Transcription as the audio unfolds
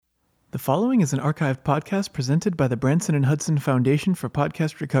The following is an archived podcast presented by the Branson and Hudson Foundation for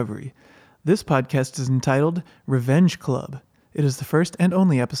Podcast Recovery. This podcast is entitled Revenge Club. It is the first and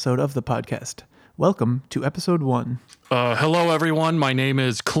only episode of the podcast. Welcome to episode 1. Hello, everyone. My name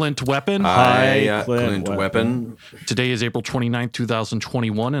is Clint Weapon. Hi, Clint Weapon. Today is April 29th,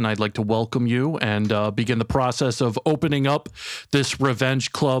 2021, and I'd like to welcome you and begin the process of opening up this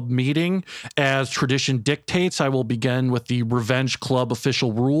Revenge Club meeting. As tradition dictates, I will begin with the Revenge Club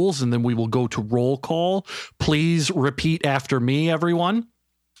official rules, and then we will go to roll call. Please repeat after me, everyone.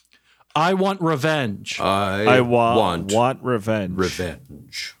 I want revenge. I want revenge.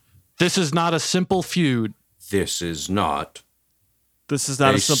 Revenge. This is not a simple feud. This is not a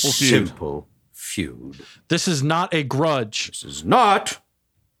simple feud. Simple feud. This is not a grudge. This is not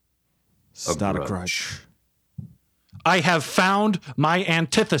It's not a grudge. I have found my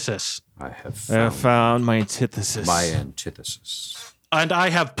antithesis. I have found my antithesis. My antithesis. And I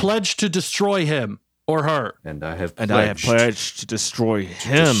have pledged to destroy him or her. And I have pledged to destroy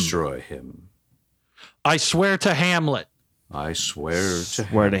him. I swear to Hamlet. I swear to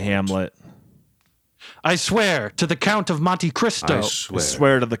Hamlet. I swear to the Count of Monte Cristo. I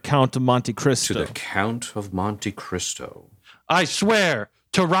swear to the Count of Monte Cristo. To the Count of Monte Cristo. I swear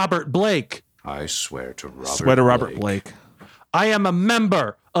to Robert Blake. I swear to Robert Blake. I am a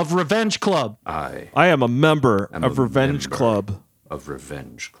member of Revenge Club. I am a member of Revenge Club.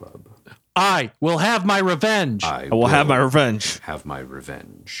 I will have my revenge. I will have my revenge. Have my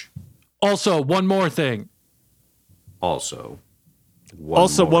revenge. Also, one more thing. One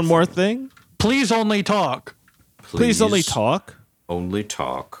more thing. Please only talk. Please only talk. Only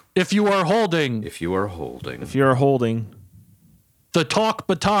talk. If you are holding. If you are holding. The talk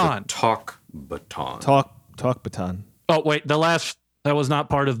baton. Talk baton. Talk baton. Oh, wait. That was not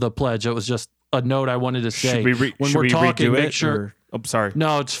part of the pledge. It was just a note I wanted to say. When we're talking, make sure. I'm sorry.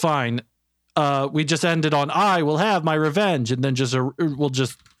 No, it's fine. We just ended on I will have my revenge, and then we'll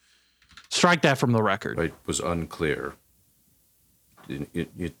just strike that from the record. It was unclear.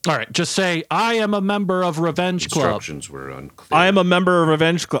 All right, just say, I am a member of Revenge Club. Instructions were unclear. I am a member of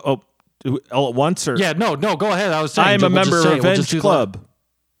Revenge Club. Oh, all at once? Or? Yeah, no, go ahead. I was saying, I am a member of Revenge Club.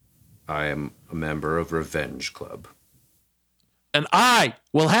 I am a member of Revenge Club. And I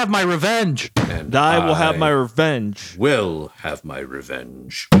will have my revenge. And I will have my revenge. Will have my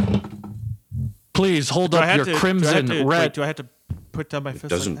revenge. Please hold up your crimson red. Do I have to put down my fist? It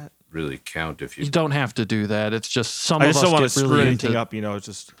doesn't like that? Really count if you. You don't have to do that. It's just some I of just us don't want to get screw really anything into. up.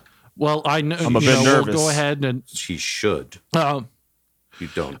 Just. Well, I know. I'm a bit nervous. We'll go ahead and. He should. You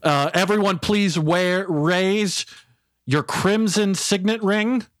don't. Everyone, please raise your crimson signet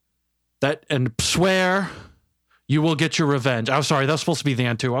ring. And swear. You will get your revenge. I'm sorry, that's supposed to be the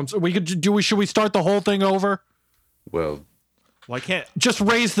end too. Should we start the whole thing over? Well, I can't. Just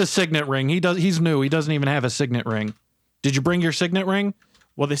raise the signet ring. He's new. He doesn't even have a signet ring. Did you bring your signet ring?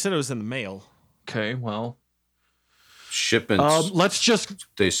 Well, they said it was in the mail. Okay, well, shipments.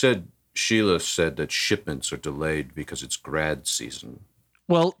 Sheila said that shipments are delayed because it's grad season.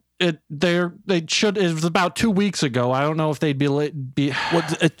 Well, it was about 2 weeks ago. I don't know if they'd be Well,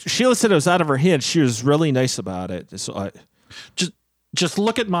 Sheila said it was out of her hand. She was really nice about it. So just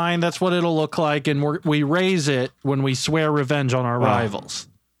look at mine. That's what it'll look like, and we raise it when we swear revenge on our rivals.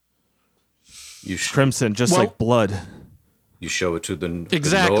 Crimson, like blood. You show it to the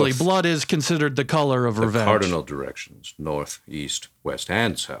exactly. North, blood is considered the color of revenge. Cardinal directions: north, east, west,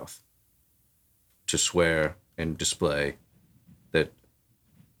 and south. To swear and display that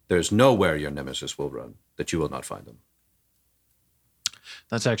there's nowhere your nemesis will run, that you will not find them.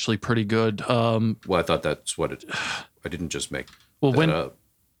 That's actually pretty good. Well, I thought that's what it. I didn't just make that up.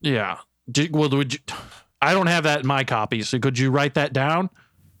 Yeah. I don't have that in my copy. So could you write that down?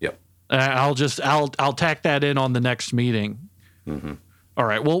 Yep. I'll tack that in on the next meeting. Mm-hmm. All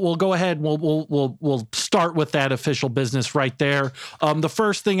right. We'll go ahead. We'll start with that official business right there. The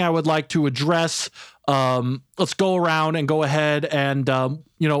first thing I would like to address. Let's go around and go ahead and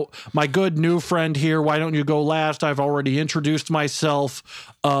my good new friend here. Why don't you go last? I've already introduced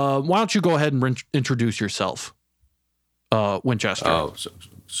myself. Why don't you go ahead and introduce yourself, Winchester? Oh,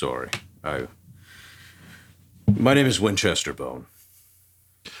 sorry. My name is Winchester Bone.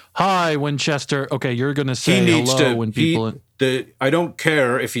 Hi, Winchester. Okay, you're going to say hello when people... I don't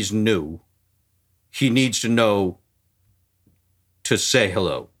care if he's new. He needs to know to say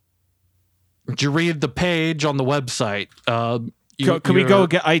hello. Did you read the page on the website? Can we go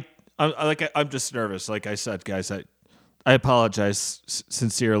again? I'm just nervous. Like I said, guys, I apologize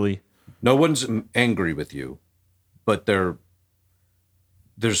sincerely. No one's angry with you, but there's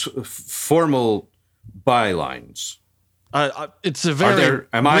formal bylines It's a very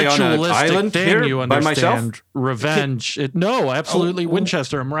am I on an ritualistic island thing, here you by understand. myself? Revenge. No, absolutely,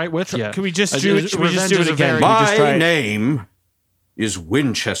 Winchester. I'm right with you. Can we just do it? Can we just Revenge do is it a again? very- Can we just try My it? name is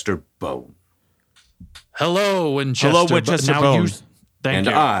Winchester Bone, Hello, Winchester. Hello, Winchester Now Bone. Thank and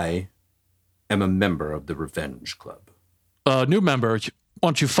you. I am a member of the Revenge Club. New member, why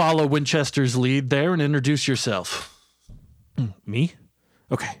don't you follow Winchester's lead there and introduce yourself? Me?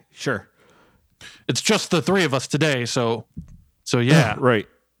 Okay, sure. It's just the three of us today, so yeah. Right.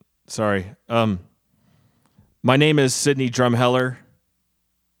 Sorry. My name is Sidney Drumheller.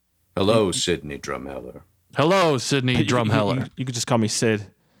 Hello, Sidney Drumheller. Hello, Sidney Drumheller. You could just call me Sid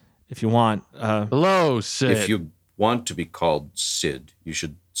if you want. Hello, Sid. If you want to be called Sid, you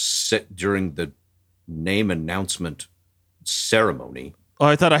should sit during the name announcement ceremony. Oh,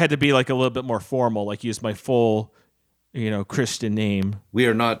 I thought I had to be like a little bit more formal, like use my full, Christian name. We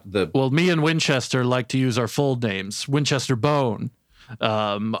are not the. Well, me and Winchester like to use our full names. Winchester Bone.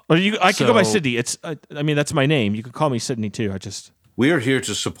 I can go by So- Sidney. That's my name. You could call me Sidney too. We are here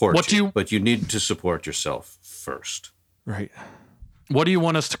to support What do you, you- but you need to support yourself first. Right. What do you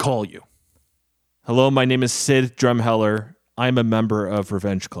want us to call you? Hello, my name is Sid Drumheller. I'm a member of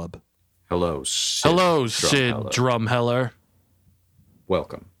Revenge Club. Hello, Sid. Hello, Sid Drumheller. Drumheller.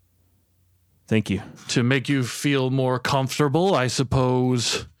 Welcome. Thank you. To make you feel more comfortable, I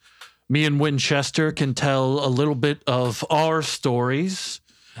suppose me and Winchester can tell a little bit of our stories,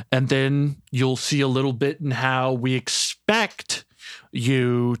 and then you'll see a little bit in how we expect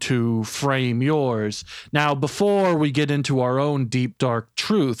you to frame yours. Now, before we get into our own deep dark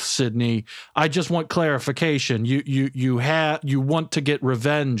truth, Sidney, I just want clarification. You want to get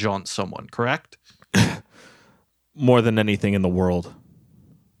revenge on someone, correct? More than anything in the world.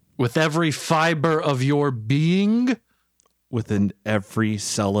 With every fiber of your being? Within every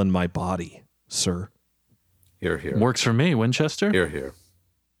cell in my body, sir. Here, here. Works for me, Winchester. Here, here.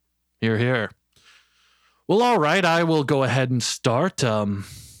 Here, here. Well, all right, I will go ahead and start.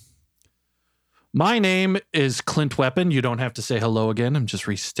 My name is Clint Weapon. You don't have to say hello again. I'm just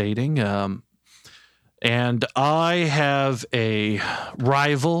restating. And I have a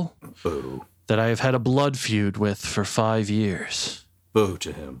rival Boo. that I have had a blood feud with for 5 years. Boo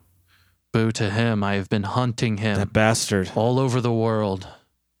to him. Boo to him. I have been hunting him That bastard. all over the world.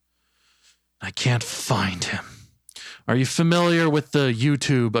 I can't find him. Are you familiar with the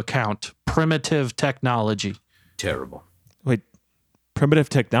YouTube account, Primitive Technology? Terrible. Wait, Primitive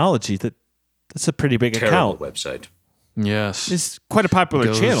Technology? That's a pretty big Terrible account. website. Yes. It's quite a popular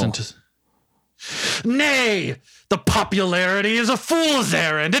Goes channel. into- Nay, the popularity is a fool's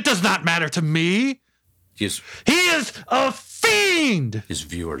errand. It does not matter to me. His He is a fiend.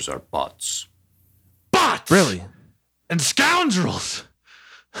 viewers are bots. Bots. Really? And scoundrels.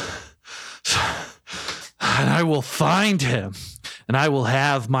 And I will find him. And I will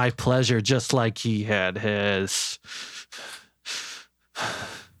have my pleasure just like he had his.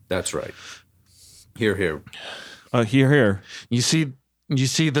 That's right. Here, here. Here. You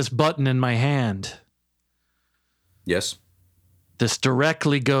see this button in my hand. Yes. This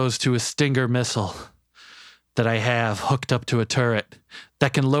directly goes to a Stinger missile that I have hooked up to a turret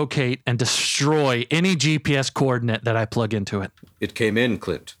that can locate and destroy any GPS coordinate that I plug into it. It came in,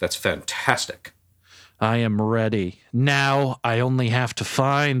 Clint. That's fantastic. I am ready. Now I only have to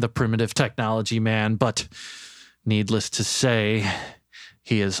find the Primitive Technology man, but needless to say,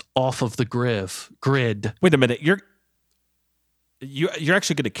 he is off of the grid. Wait a minute. You're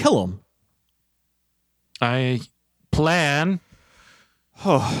actually going to kill him. I plan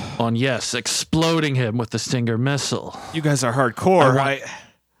Oh, on, yes, exploding him with the Stinger missile. you guys are hardcore.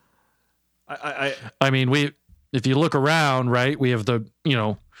 I mean, if you look around, right, we have the,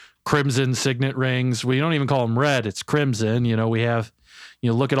 crimson signet rings. We don't even call them red. It's crimson. We have,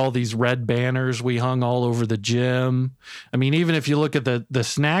 look at all these red banners we hung all over the gym. I mean, even if you look at the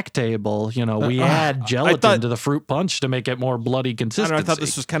snack table, we add gelatin to the fruit punch to make it more bloody consistency. I thought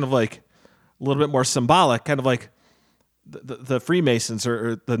this was kind of like a little bit more symbolic, kind of like the Freemasons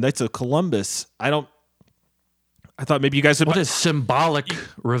or the Knights of Columbus. I thought maybe you guys would. What is symbolic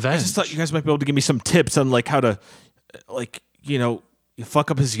revenge? I just thought you guys might be able to give me some tips on like how to, you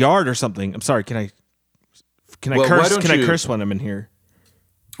fuck up his yard or something. I'm sorry. Can I Well, curse? why don't Can I you- curse when I'm in here?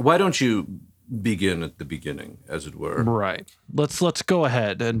 Why don't you begin at the beginning, as it were? Right. Let's go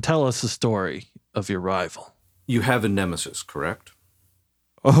ahead and tell us the story of your rival. You have a nemesis, correct?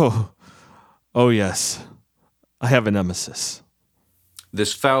 Oh yes, I have a nemesis.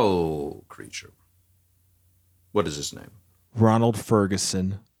 This foul creature. What is his name? Ronald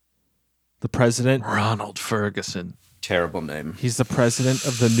Ferguson, the president. Ronald Ferguson. Terrible name. He's the president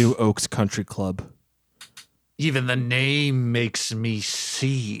of the New Oaks Country Club. Even the name makes me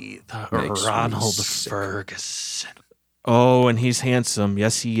seethe. Makes me Ronald sick. Ferguson. Oh, and he's handsome.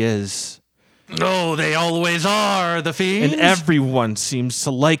 Yes, he is. Oh, they always are, the fiends. And everyone seems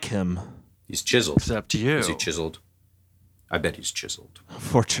to like him. He's chiseled. Except you. Is he chiseled? I bet he's chiseled.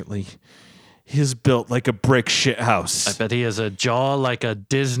 Fortunately, he's built like a brick shit house. I bet he has a jaw like a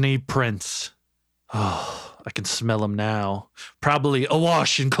Disney prince. Oh, I can smell him now. Probably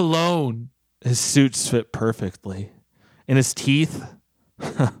awash in cologne. His suits fit perfectly. And his teeth,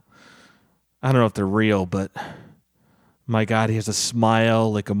 I don't know if they're real, but my God, he has a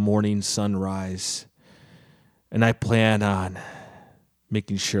smile like a morning sunrise. And I plan on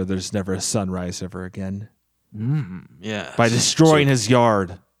making sure there's never a sunrise ever again. Yeah. By destroying his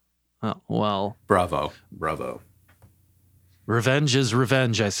yard. Oh, well, Bravo. Bravo. revenge is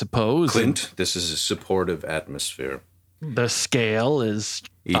revenge, I suppose. Clint, this is a supportive atmosphere. The scale is.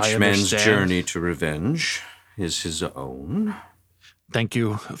 Each I man's understand. journey to revenge is his own. Thank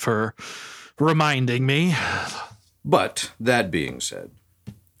you for reminding me. But that being said,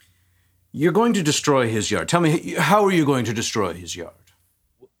 you're going to destroy his yard. Tell me, how are you going to destroy his yard?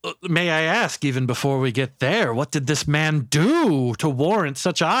 May I ask, even before we get there, what did this man do to warrant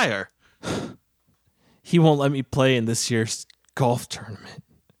such ire? He won't let me play in this year's golf tournament.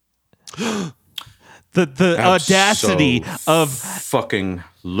 The audacity of fucking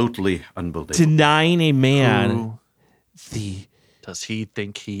lutely unbelievable. denying a man Who the does he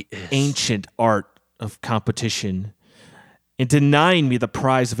think he is? ancient art of competition and denying me the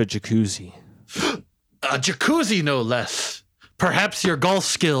prize of a jacuzzi. A jacuzzi, no less. Perhaps your golf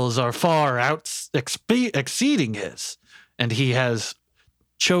skills are far exceeding his, and he has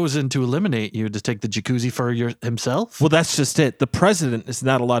chosen to eliminate you to take the jacuzzi for himself? Well, that's just it. The president is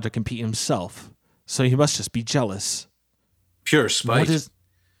not allowed to compete himself, so he must just be jealous. Pure spite. What is...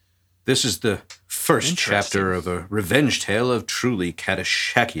 This is the first Interesting. chapter of a revenge tale of truly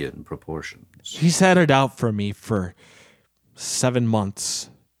Kadashakian proportions. He's had it out for me for 7 months.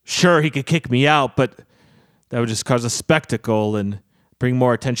 Sure, he could kick me out, but that would just cause a spectacle and bring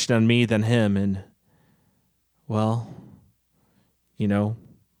more attention on me than him. And, well, you know,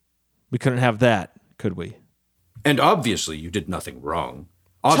 we couldn't have that, could we? And obviously you did nothing wrong.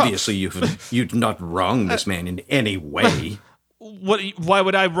 Obviously you'd not wrong this man in any way. What? Why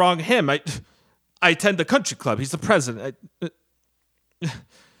would I wrong him? I attend the country club. He's the president. I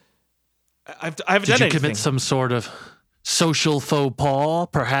haven't Did done you anything. commit some sort of social faux pas?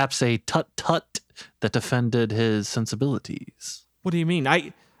 Perhaps a tut-tut that offended his sensibilities? What do you mean?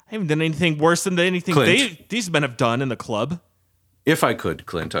 I haven't done anything worse than anything Clint. these men have done in the club. If I could,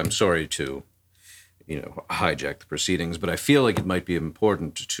 Clint, I'm sorry to, hijack the proceedings, but I feel like it might be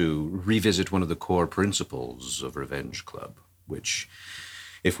important to revisit one of the core principles of Revenge Club, which,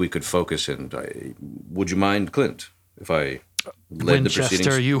 if we could focus in, would you mind, Clint, if I led the Winchester,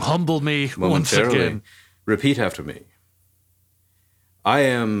 proceedings you humble me once momentarily? again. Repeat after me. I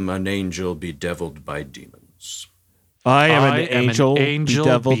am an angel bedeviled by demons. I am I an angel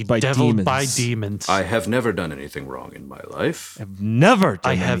bedeviled by demons. I have never done anything wrong in my life. have never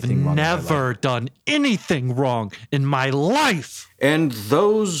done I have anything wrong in my life. never done anything wrong in my life. And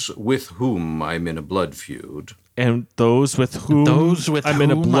those with whom I'm in a blood feud And those with whom I'm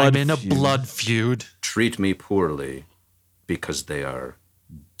in a blood feud. treat me poorly because they are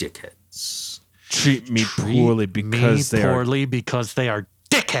dickheads. Treat me poorly because they are because they are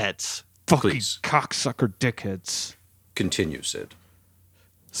dickheads. fucking Please. cocksucker dickheads. Continue, Sid.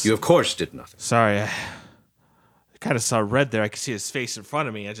 You, of course, did nothing. Sorry, I kind of saw red there. I could see his face in front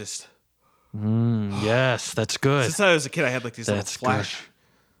of me. I just Yes, that's good. since I was a kid, I had like these That's little flash,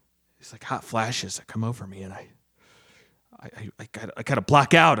 these like hot flashes that come over me, and I kind of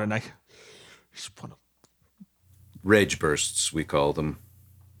black out, and I just want to. Rage bursts, we call them.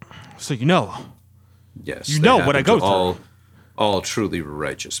 So you know, Yes. You they know what I happen go to through. All truly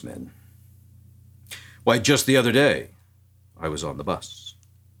righteous men. Why, just the other day, I was on the bus.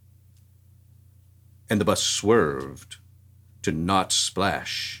 And the bus swerved to not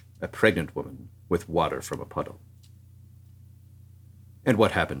splash a pregnant woman with water from a puddle. And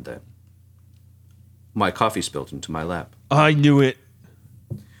what happened then? My coffee spilled into my lap. I knew it.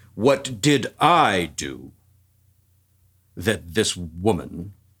 What did I do that this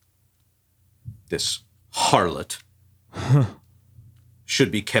woman, this harlot,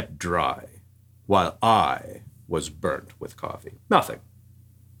 should be kept dry while I was burnt with coffee? Nothing.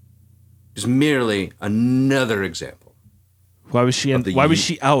 It's merely another example. Why was she? Why was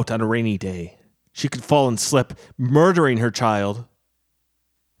she out on a rainy day? She could fall and slip, murdering her child.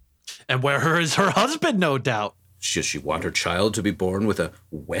 And where is her husband, no doubt. Does she want her child to be born with a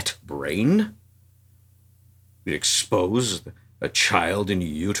wet brain? Expose a child in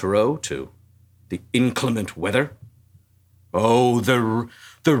utero to the inclement weather? Oh,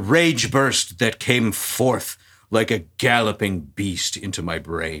 the rage burst that came forth like a galloping beast into my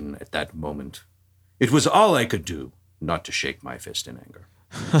brain at that moment. It was all I could do not to shake my fist in anger.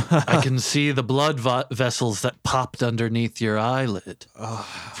 I can see the blood vessels that popped underneath your eyelid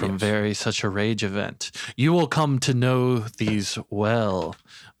from such a rage event. You will come to know these well,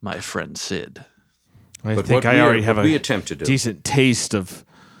 my friend Sid. I think I already have we attempt to do. Decent taste of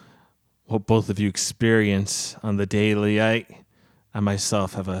what both of you experience on the daily. I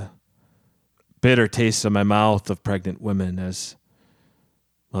myself have a bitter taste in my mouth of pregnant women as,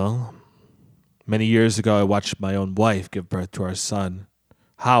 well, many years ago I watched my own wife give birth to our son,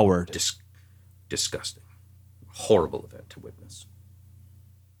 Howard. Disgusting. Horrible event to witness.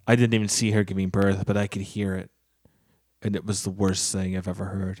 I didn't even see her giving birth, but I could hear it. And it was the worst thing I've ever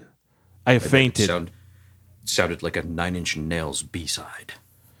heard. I fainted. It sounded like a Nine Inch Nails B-side.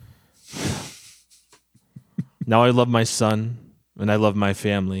 Now I love my son, and I love my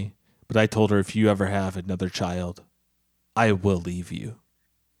family. But I told her, if you ever have another child, I will leave you.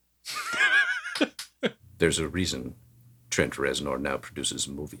 There's a reason Trent Reznor now produces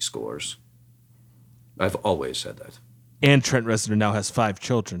movie scores. I've always said that. And Trent Reznor now has 5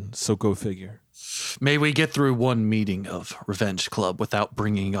 children, so go figure. May we get through one meeting of Revenge Club without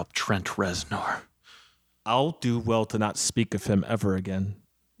bringing up Trent Reznor. I'll do well to not speak of him ever again,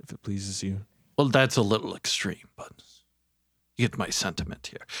 if it pleases you. Well, that's a little extreme, but you get my sentiment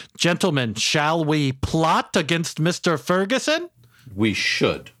here. Gentlemen, shall we plot against Mr. Ferguson? We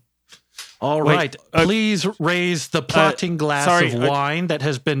should. All right. Please raise the plotting glass of wine that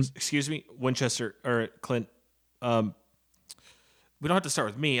has been... Excuse me, Winchester, or Clint. We don't have to start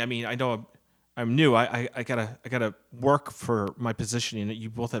with me. I mean, I know I'm new. I gotta work for my positioning.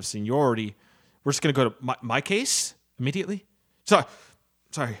 You both have seniority. We're just gonna go to my case immediately. Sorry.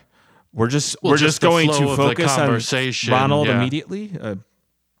 We're just going to focus on Ronald immediately.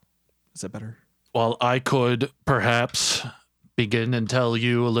 Is that better? Well, I could perhaps begin and tell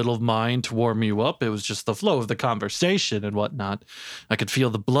you a little of mine to warm you up. It was just the flow of the conversation and whatnot. I could feel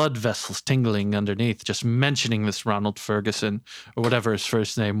the blood vessels tingling underneath just mentioning this Ronald Ferguson, or whatever his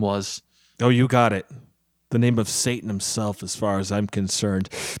first name was. Oh, you got it. The name of Satan himself, as far as I'm concerned.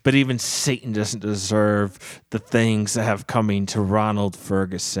 But even Satan doesn't deserve the things that have coming to Ronald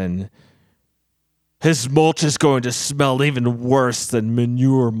Ferguson. His mulch is going to smell even worse than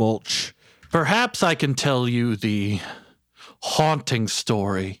manure mulch. Perhaps I can tell you the haunting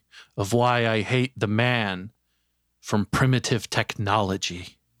story of why I hate the man from Primitive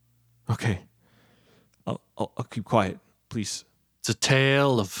Technology. Okay. I'll keep quiet, please. It's a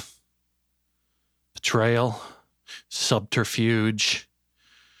tale of betrayal, subterfuge,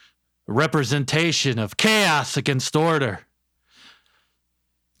 a representation of chaos against order.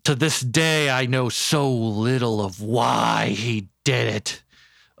 To this day, I know so little of why he did it,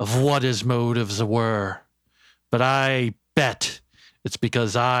 of what his motives were. But I bet it's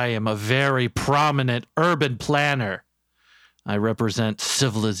because I am a very prominent urban planner. I represent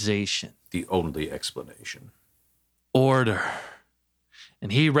civilization. The only explanation. Order.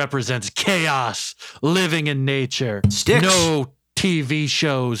 And he represents chaos, living in nature. Sticks. No TV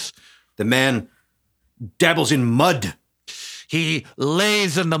shows. The man dabbles in mud. He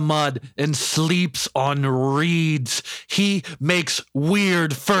lays in the mud and sleeps on reeds. He makes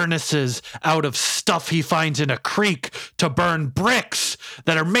weird furnaces out of stuff he finds in a creek to burn bricks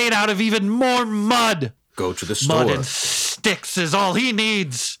that are made out of even more mud. Go to the store. Mud and sticks is all he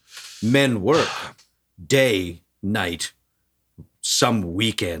needs. Men work day, night, some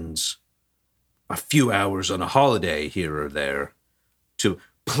weekends, a few hours on a holiday here or there to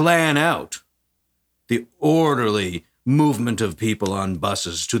plan out the orderly movement of people on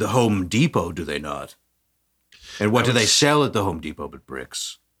buses to the Home Depot, do they not? And what do they sell at the Home Depot but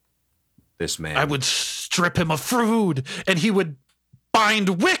bricks? This man. I would strip him of food, and he would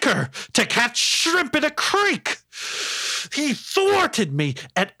bind wicker to catch shrimp in a creek. He thwarted me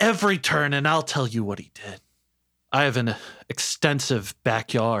at every turn, and I'll tell you what he did. I have an extensive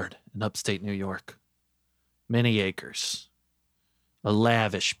backyard in upstate New York. Many acres. A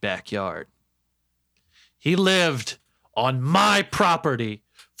lavish backyard. He lived on my property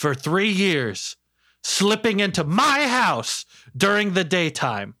for 3 years, slipping into my house during the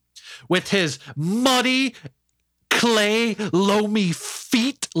daytime with his muddy, clay, loamy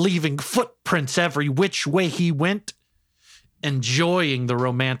feet, leaving footprints every which way he went, enjoying the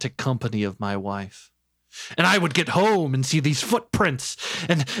romantic company of my wife. And I would get home and see these footprints,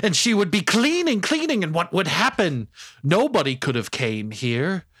 and she would be cleaning, and what would happen? Nobody could have came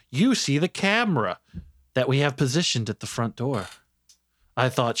here. You see the camera. that we have positioned at the front door. I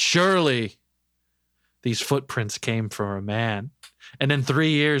thought, surely these footprints came from a man. And in 3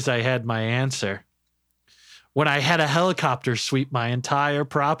 years, I had my answer. When I had a helicopter sweep my entire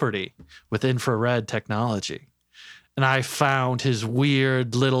property with infrared technology. And I found his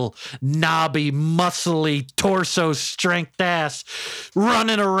weird little knobby, muscly, torso strength ass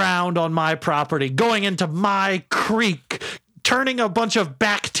running around on my property, going into my creek, turning a bunch of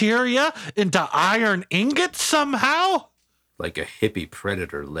bacteria into iron ingots somehow. Like a hippie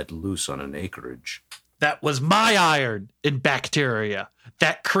predator let loose on an acreage. That was my iron in bacteria.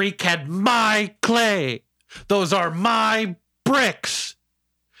 That creek had my clay. Those are my bricks.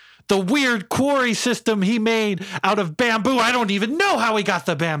 The weird quarry system he made out of bamboo. I don't even know how he got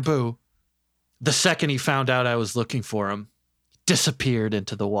the bamboo. The second he found out I was looking for him, disappeared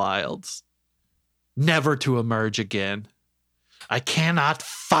into the wilds, never to emerge again. I cannot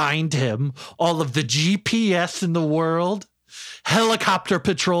find him. All of the GPS in the world, helicopter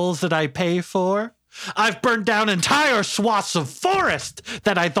patrols that I pay for. I've burned down entire swaths of forest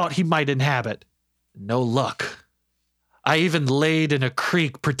that I thought he might inhabit. No luck. I even laid in a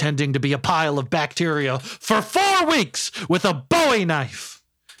creek pretending to be a pile of bacteria for 4 weeks with a Bowie knife,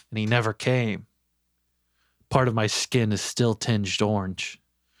 and he never came. Part of my skin is still tinged orange,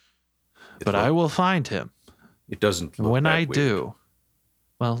 but I will find him. It doesn't look When that I weird. do,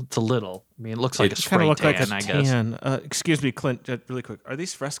 well, it's a little. I mean, it looks like a Kind spray of look tan, like a I guess. tan. Excuse me, Clint, really quick. Are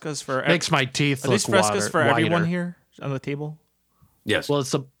these frescoes for... Makes my teeth Are look these frescoes water, for everyone whiter. here on the table? Yes. Well,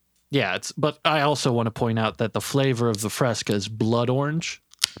 but I also want to point out that the flavor of the Fresca is blood orange.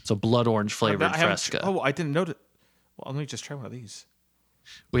 It's a blood orange flavored I haven't- Fresca. Oh, I didn't know that. Well, let me just try one of these.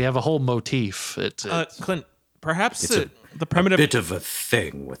 We have a whole motif. It's Clint, perhaps It's the primitive bit of a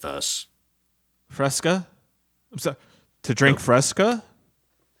thing with us. Fresca? I'm sorry, to drink Fresca?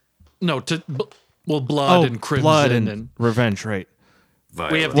 blood Oh, and crimson. blood and revenge, right.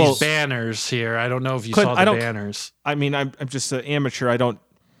 Violet. we have Well- these banners here. I don't know if you Clint, saw I the don't- banners. I mean, I'm just an amateur. I don't,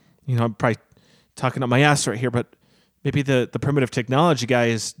 I'm probably talking up my ass right here, but maybe the primitive technology guy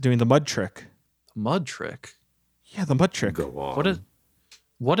is doing the mud trick. Mud trick. Yeah, the mud trick. Go on.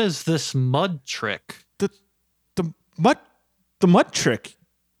 What is this mud trick? The mud trick.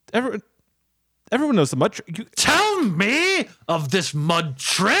 Everyone knows the mud trick. Tell me of this mud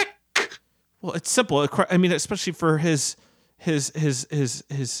trick. Well, it's simple. I mean, especially for his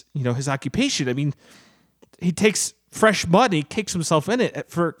occupation. I mean, he takes fresh mud and he kicks himself in it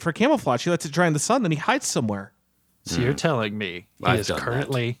for camouflage. He lets it dry in the sun, then he hides somewhere. So you're telling me he I've is done that.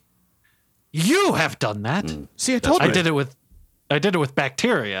 currently. You have done that. See, I told I you. did it with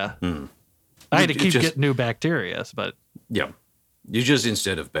bacteria. I had to You keep just- getting new bacteria, but Yeah. You just,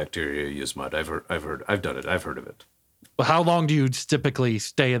 instead of bacteria, use mud. I've done it. I've heard of it. well, how long do you typically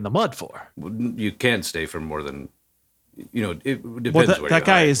stay in the mud for? You can't stay for more than, it depends Well, where that you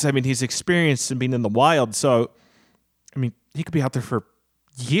guy hide. is. I mean, he's experienced in being in the wild. So, I mean, he could be out there for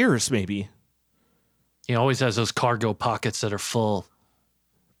years, maybe. He always has those cargo pockets that are full.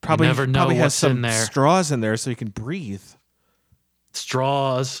 Probably, never know probably has what's some in there. straws in there so he can breathe.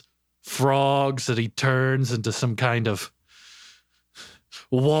 Straws, frogs that he turns into some kind of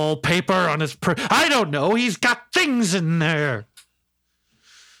wallpaper on his. I don't know. He's got things in there.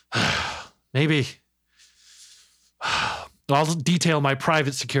 Maybe I'll detail my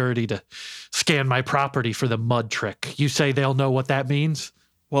private security to scan my property for the mud trick. You say they'll know what that means?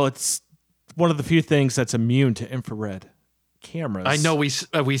 Well, it's one of the few things that's immune to infrared cameras. I know we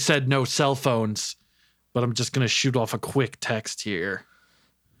said no cell phones, but I'm just going to shoot off a quick text here.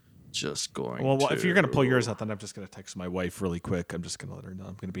 Just going Well, to... if you're gonna pull yours out, then I'm just gonna text my wife really quick. I'm just gonna let her know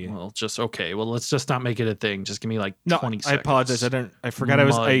I'm gonna be. Well, just okay. Well, let's just not make it a thing. Just give me like 20 I seconds. apologize. I forgot I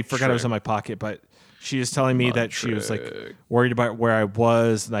was Mud in my pocket, but she is telling me that she was like trick. worried about where I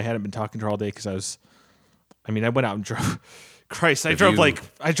was, and I hadn't been talking to her all day because I went out and drove. Christ, I drove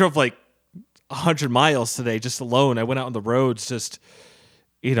like 100 miles today just alone. I went out on the roads just,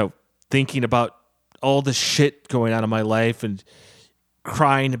 thinking about all the shit going on in my life and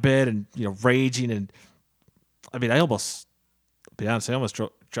crying a bit and raging, and I mean, I'll be honest, I almost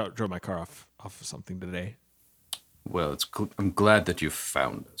drove my car off of something today. Well, I'm glad that you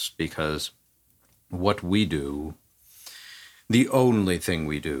found us, because what we do, the only thing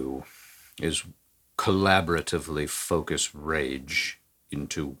we do, is collaboratively focus rage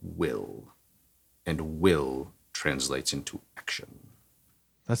into will, and will translates into action.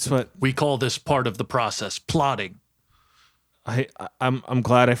 That's what We call this part of the process plotting. I'm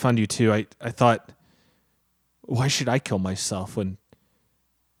glad I found you too. I thought, why should I kill myself when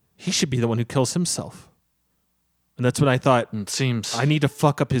he should be the one who kills himself? And that's when I thought, It seems I need to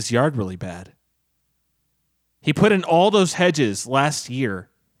fuck up his yard really bad. He put in all those hedges last year.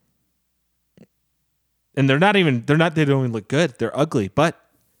 And they don't even look good. They're ugly, but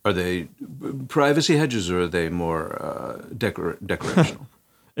Are they privacy hedges or are they more decorational?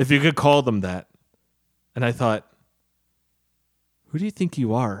 if you could call them that. And I thought, who do you think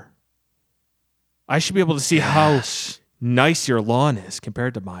you are? I should be able to see how nice your lawn is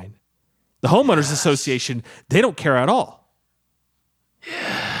compared to mine. The homeowners association, they don't care at all.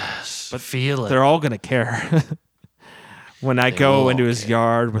 Yes, but feel it. They're all going to care. When I go into his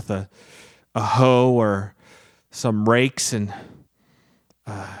yard with a hoe or some rakes and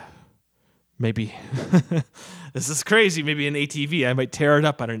maybe this is crazy, maybe an ATV. I might tear it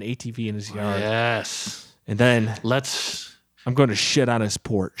up on an ATV in his yard. Yes. And then I'm going to shit on his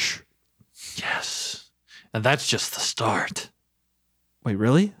porch. Yes. And that's just the start. Wait,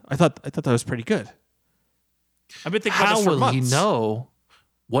 really? I thought that was pretty good. I've been thinking about How this for will months. he know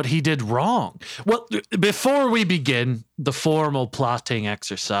what he did wrong? Well, before we begin the formal plotting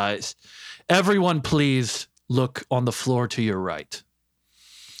exercise, everyone please look on the floor to your right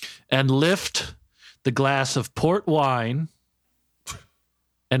and lift the glass of port wine,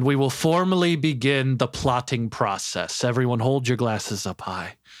 and we will formally begin the plotting process. Everyone hold your glasses up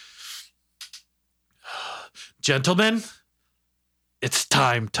high. Gentlemen, it's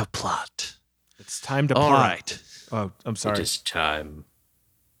time to plot. It's time to plot. All right. Oh, I'm It sorry. is time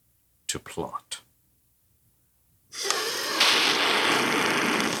to plot.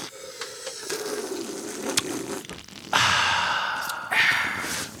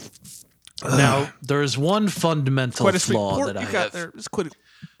 Now, there is one fundamental Quite a sweet flaw port that I you got have. there. It's quite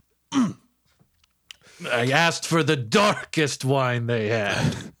I asked for the darkest wine they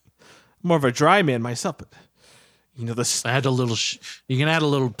had. more of a dry man myself, but you know this. I had a little. You can add a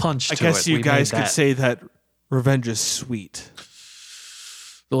little punch I to guess it. you We guys made could that. say that revenge is sweet.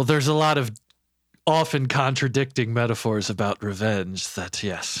 Well, there's a lot of often contradicting metaphors about revenge. That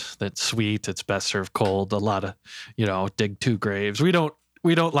yes, that's sweet. It's best served cold. A lot of, dig two graves. We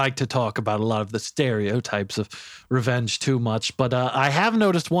don't like to talk about a lot of the stereotypes of revenge too much. But I have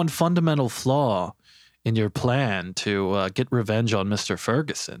noticed one fundamental flaw in your plan to get revenge on Mr.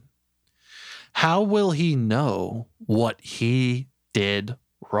 Ferguson. How will he know what he did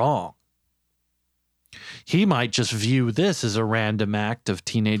wrong? He might just view this as a random act of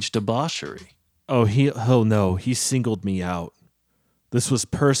teenage debauchery. Oh, he'll know. He singled me out. This was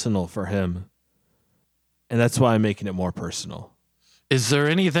personal for him. And that's why I'm making it more personal. Is there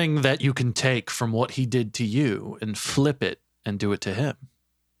anything that you can take from what he did to you and flip it and do it to him?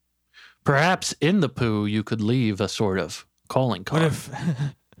 Perhaps in the poo, you could leave a sort of calling card. What if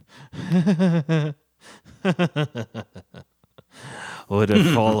what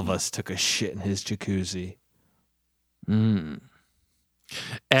if all of us took a shit in his jacuzzi?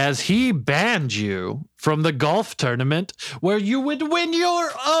 As he banned you from the golf tournament where you would win your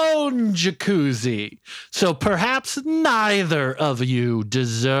own jacuzzi. So perhaps neither of you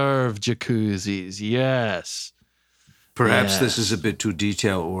deserve jacuzzis. Yes. Perhaps Yes. this is a bit too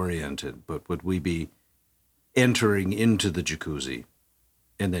detail-oriented, but would we be entering into the jacuzzi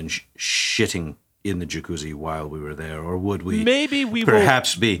and then shitting in the jacuzzi while we were there? Or would we Maybe we will.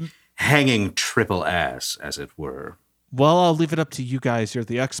 perhaps be hanging triple ass, as it were? Well, I'll leave it up to you guys. You're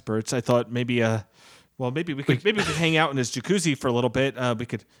the experts. I thought maybe maybe we could hang out in his jacuzzi for a little bit. We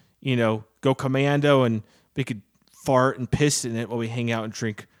could, go commando, and we could fart and piss in it while we hang out and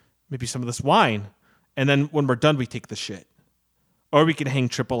drink maybe some of this wine. And then when we're done, we take the shit. Or we could hang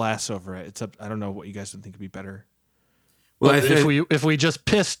triple ass over it. It's up. I don't know what you guys would think would be better. Well, If we just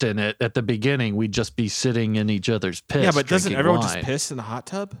pissed in it at the beginning, we'd just be sitting in each other's piss. Yeah, but doesn't drinking everyone wine. just piss in a hot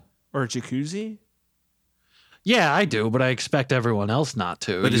tub or a jacuzzi? Yeah, I do, but I expect everyone else not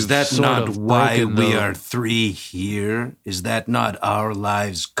to. But is You've that sort not of why broken we the- are three here? Is that not our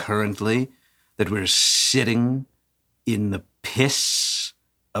lives currently? That we're sitting in the piss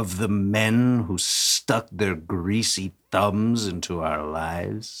of the men who stuck their greasy thumbs into our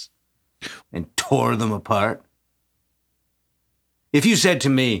lives and tore them apart? If you said to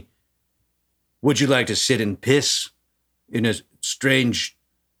me, would you like to sit in piss in a strange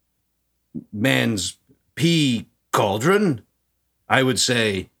man's pea cauldron? I would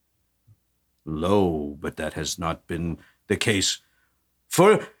say, lo, but that has not been the case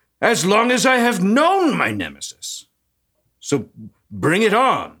for as long as I have known my nemesis. So bring it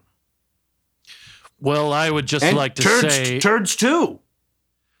on. Well, I would just And like to say, turds too.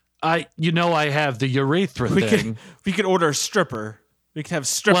 I have the urethra thing. We could order a stripper. We could have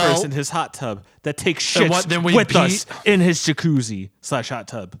strippers Well- in his hot tub that take And shits what, then we with pee- us in his jacuzzi / hot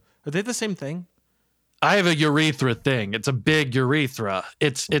tub. Are they the same thing? I have a urethra thing. It's a big urethra.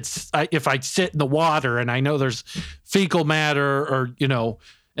 If I sit in the water and I know there's fecal matter or,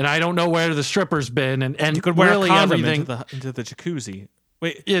 and I don't know where the stripper's been and You could wear really a condom everything. into the jacuzzi.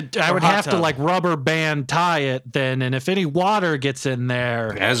 Wait, I or would hot have to tub. like rubber band tie it then. And if any water gets in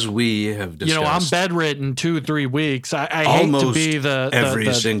there, As we have discussed, I'm bedridden 2-3 weeks. I hate to almost be every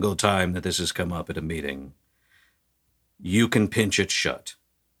the single time that this has come up at a meeting, you can pinch it shut.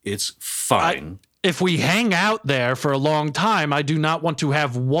 It's fine. if we hang out there for a long time, I do not want to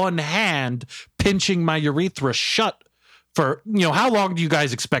have one hand pinching my urethra shut for, how long do you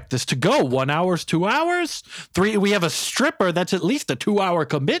guys expect this to go? 1 hour, 2 hours? 3? We have a stripper. That's at least a 2-hour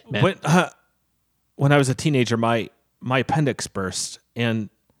commitment. When I was a teenager, my appendix burst, and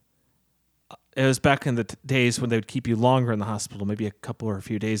it was back in the days when they would keep you longer in the hospital, maybe a couple or a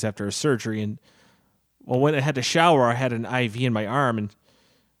few days after a surgery. And when I had to shower, I had an IV in my arm, and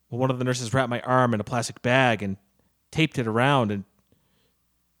one of the nurses wrapped my arm in a plastic bag and taped it around. And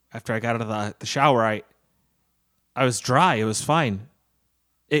after I got out of the shower, I was dry. It was fine.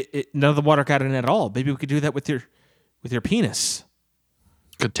 None of the water got in at all. Maybe we could do that with your penis.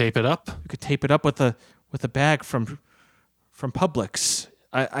 Could tape it up. You could tape it up with a bag from Publix.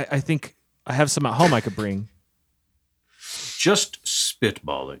 I think I have some at home I could bring. Just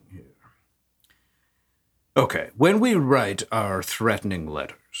spitballing here. Okay, when we write our threatening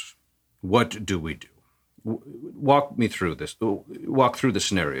letters, what do we do? Walk me through this. Walk through the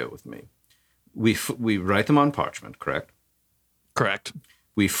scenario with me. We write them on parchment, correct? Correct.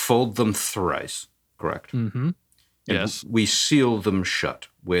 We fold them thrice, correct? Mm-hmm. And Yes. we seal them shut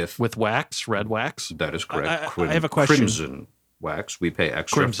with wax, red wax. that is correct. I have a question. Crimson wax. We pay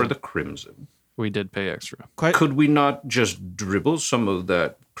extra Crimson. for the crimson. We did pay extra. Could we not just dribble some of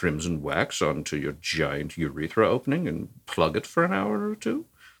that crimson wax onto your giant urethra opening and plug it for an hour or two?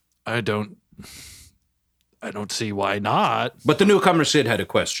 I don't see why not. But the newcomer Sid had a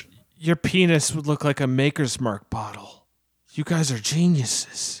question. Your penis would look like a Maker's Mark bottle. You guys are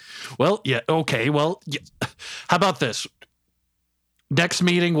geniuses. Well, yeah, okay. Well, yeah. How about this? Next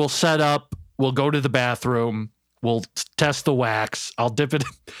meeting, we'll set up. We'll go to the bathroom. We'll test the wax. I'll dip it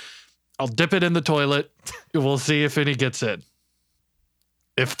in the toilet. We'll see if any gets in.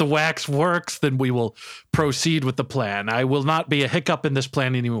 If the wax works, then we will proceed with the plan. I will not be a hiccup in this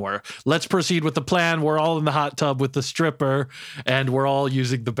plan anymore. Let's proceed with the plan. We're all in the hot tub with the stripper, and we're all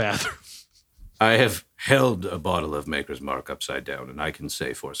using the bathroom. I have held a bottle of Maker's Mark upside down, and I can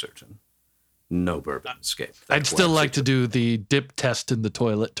say for certain, no bourbon escaped. I'd still like to do the dip test in the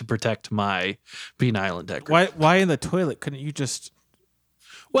toilet to protect my penile integrity. Why in the toilet? Couldn't you just...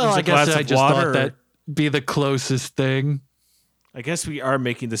 Well, use a I guess glass I of just water, thought or- that'd be the closest thing. I guess we are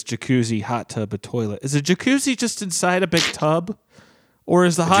making this jacuzzi hot tub a toilet. Is a jacuzzi just inside a big tub? Or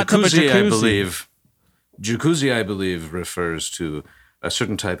is the hot tub a jacuzzi? Jacuzzi, I believe, refers to a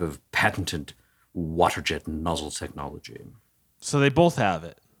certain type of patented water jet nozzle technology. So they both have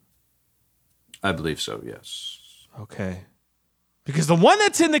it. I believe so, yes. Okay. Because the one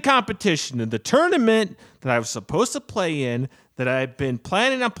that's in the competition, in the tournament that I was supposed to play in, that I've been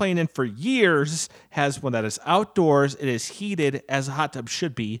planning on playing in for years, has one that is outdoors. It is heated as a hot tub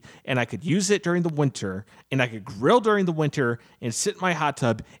should be, and I could use it during the winter, and I could grill during the winter and sit in my hot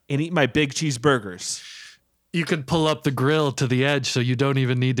tub and eat my big cheeseburgers. You could pull up the grill to the edge so you don't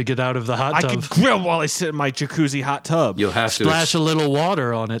even need to get out of the hot I tub. could grill while I sit in my jacuzzi hot tub. You'll have to Splash a little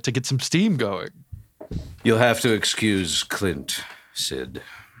water on it to get some steam going. You'll have to excuse Clint, Sid,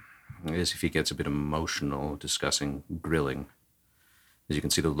 as if he gets a bit emotional discussing grilling. As you can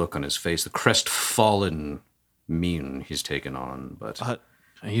see the look on his face, the crestfallen mien he's taken on. But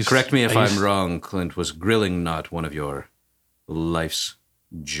correct me if I'm wrong, Clint, was grilling not one of your life's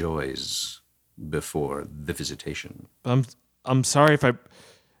joys before the visitation? I'm sorry if I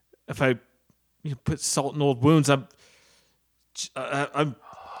put salt in old wounds. I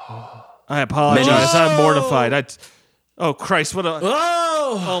apologize. I'm mortified. Oh Christ! What a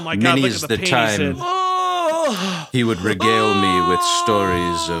oh my God! Many's Look at the the pain time. he's in. He would regale me with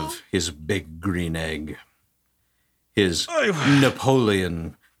stories of his big green egg, his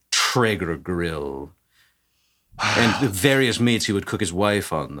Napoleon Traeger grill, and the various meats he would cook his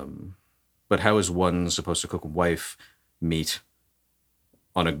wife on them. But how is one supposed to cook wife meat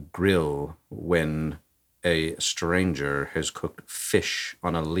on a grill when a stranger has cooked fish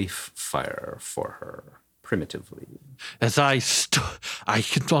on a leaf fire for her primitively? As I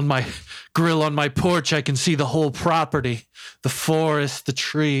can on my grill on my porch, I can see the whole property, the forest, the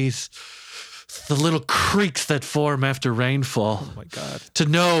trees, the little creeks that form after rainfall. Oh my God! To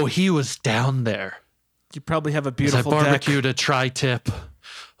know he was down there. You probably have a As I beautiful deck. barbecued a tri-tip.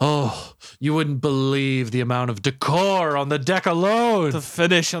 Oh, you wouldn't believe the amount of decor on the deck alone. The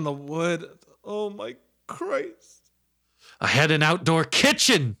finish on the wood. Oh my Christ. I had an outdoor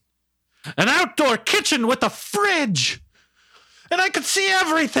kitchen. An outdoor kitchen with a fridge. And I could see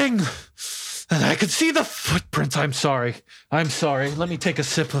everything. And I could see the footprints. I'm sorry. Let me take a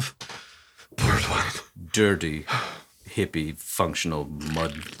sip of port wine. Dirty, hippie, functional,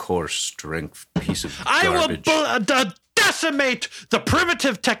 mud, coarse strength piece of I garbage. will decimate the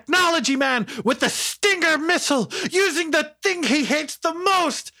primitive technology man with the Stinger missile using the thing he hates the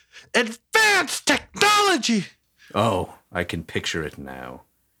most. Advanced technology. Oh, I can picture it now.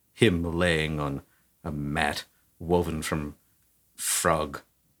 Him laying on a mat woven from frog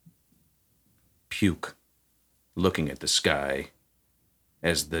puke, looking at the sky.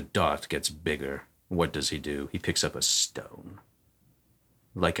 As the dot gets bigger, what does he do? He picks up a stone,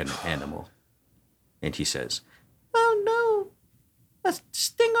 like an animal, and he says, "Oh no, a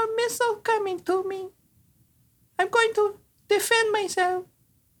Stinger missile coming to me. I'm going to defend myself.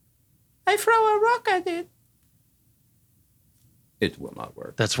 I throw a rock at it." it will not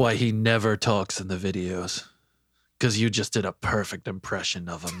work. That's why he never talks in the videos. Because you just did a perfect impression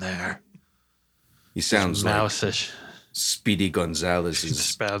of him there. He sounds like Mouse-ish. Speedy Gonzalez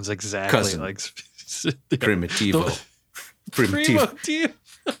Sounds exactly cousin. like Primitivo. Primo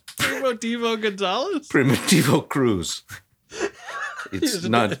Devo Gonzalez? Primitivo Cruz. It's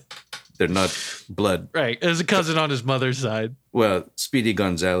not, they're not blood. Right, as a cousin on his mother's side. Well, Speedy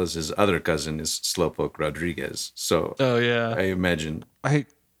Gonzalez's other cousin is Slowpoke Rodriguez. So Oh, yeah. I imagine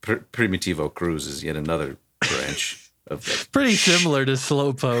Primitivo Cruz is yet another branch of that. Pretty similar to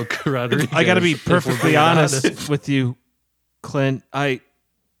Slowpoke Rodriguez. I got to be if we're perfectly being honest with you, Clint.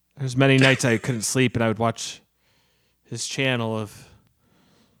 There's many nights I couldn't sleep, and I would watch his channel of,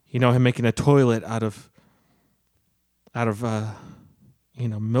 him making a toilet out of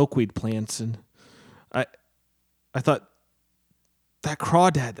milkweed plants, and I thought that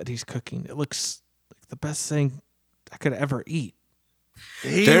crawdad that he's cooking, it looks like the best thing I could ever eat.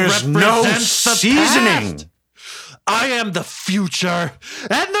 There's no seasoning. Past. I am the future,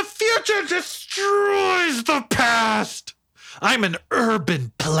 and the future destroys the past. I'm an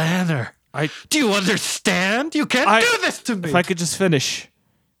urban planner. Do you understand? You can't do this to me. If I could just finish.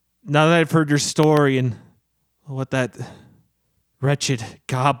 Now that I've heard your story and what that wretched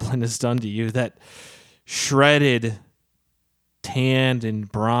goblin has done to you, that shredded, tanned,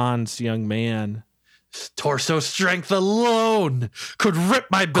 and bronzed young man. Torso strength alone could rip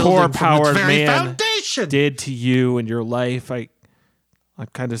my building Core from its powered very man foundation. did to you and your life. I'm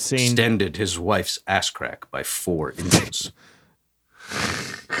kind of saying Extended his wife's ass crack by 4 inches.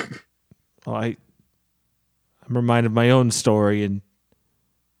 I'm reminded of my own story, and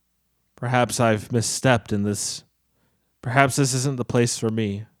perhaps I've misstepped in this. Perhaps this isn't the place for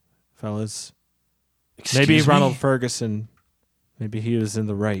me, fellas. Maybe Excuse me? Ronald Ferguson, maybe he was in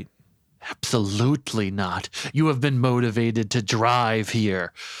the right. Absolutely not. You have been motivated to drive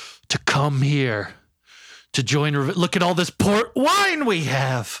here, to come here, to join. Look at all this port wine we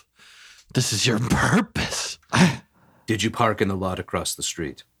have. This is your purpose. Did you park in the lot across the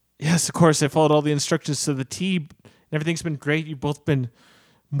street? Yes, of course. I followed all the instructions to the T. And everything's been great. You've both been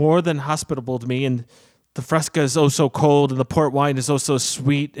more than hospitable to me. And the Fresca is oh so cold, and the port wine is oh so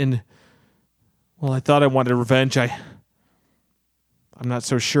sweet. And, well, I thought I wanted revenge. I'm not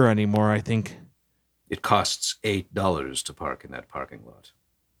so sure anymore, I think. It costs $8 to park in that parking lot.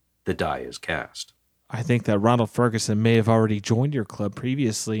 The die is cast. I think that Ronald Ferguson may have already joined your club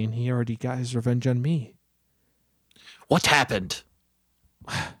previously, and he already got his revenge on me. What happened?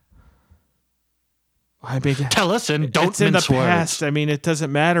 I mean, Tell us and don't it's in the mince words. past. I mean, it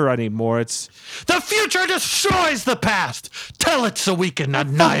doesn't matter anymore. It's The future destroys the past. Tell it so we can fucked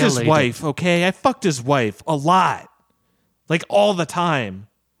annihilate his it. wife, okay? I fucked his wife a lot. Like, all the time.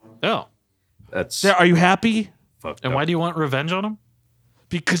 Oh. That's Are you happy? fucked And up. why do you want revenge on him?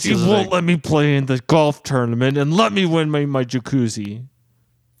 Because he Because won't like- let me play in the golf tournament and let me win my jacuzzi.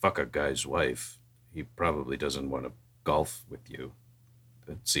 Fuck a guy's wife? He probably doesn't want to golf with you.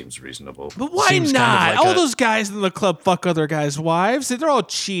 That seems reasonable. But why Seems not? kind of like All a- those guys in the club fuck other guys' wives. They're all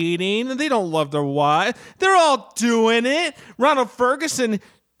cheating and they don't love their wife. They're all doing it. Ronald Ferguson,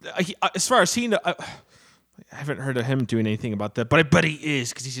 as far as he knows, I haven't heard of him doing anything about that, but I bet he is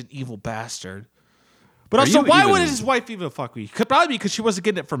because he's an evil bastard. But Are also, you why even- would his wife even fuck me? Probably because she wasn't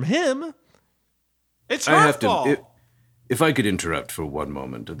getting it from him. It's her I have fault. to. If I could interrupt for one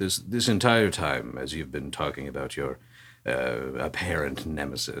moment, this entire time, as you've been talking about your apparent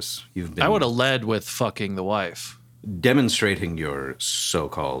nemesis, you've been I would have led with fucking the wife. demonstrating your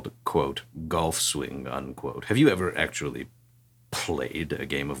so-called quote golf swing unquote. Have you ever actually played a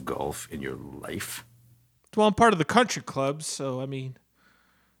game of golf in your life? Well, I'm part of the country club, so I mean,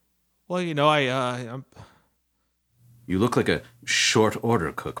 well, you know, I'm. You look like a short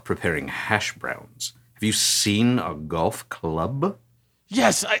order cook preparing hash browns. Have you seen a golf club?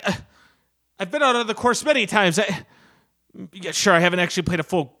 Yes, I've been out on the course many times. Yeah, sure, I haven't actually played a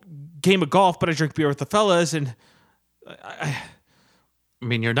full game of golf, but I drink beer with the fellas, and I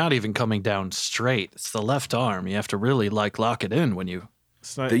mean, you're not even coming down straight. It's the left arm. You have to really lock it in when you.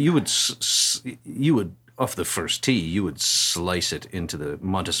 You would off the first tee, you would slice it into the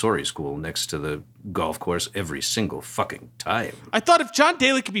Montessori school next to the golf course every single fucking time. I thought if John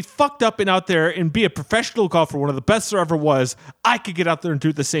Daly could be fucked up and out there and be a professional golfer, one of the best there ever was, I could get out there and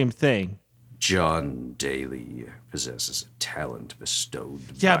do the same thing. John Daly possesses a talent bestowed.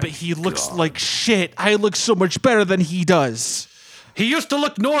 Yeah, but he looks like shit. I look so much better than he does. He used to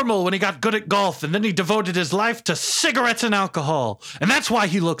look normal when he got good at golf, and then he devoted his life to cigarettes and alcohol. And that's why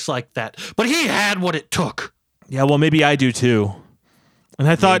he looks like that. But he had what it took. Yeah, well, maybe I do too. And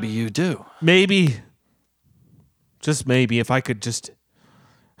I thought... Maybe you do. Maybe, just maybe, if I could just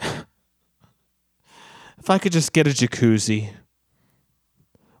get a jacuzzi,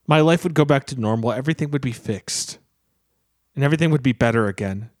 my life would go back to normal. Everything would be fixed. And everything would be better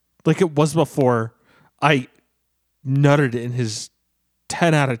again. Like it was before I nutted in his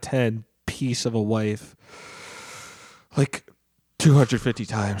 10 out of 10 piece of a wife like 250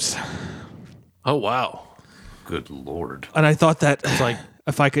 times. Oh, wow. Good Lord. And I thought that it's like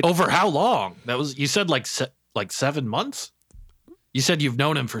if I could... Over how long? That was, you said like 7 months? You said you've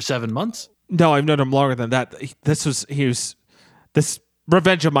known him for 7 months? No, I've known him longer than that. This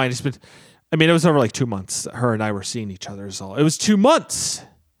revenge of mine has been, I mean, it was over like 2 months. Her and I were seeing each other is all. It was 2 months.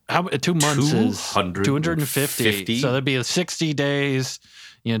 How 2 months is 250? So that'd be 60 days.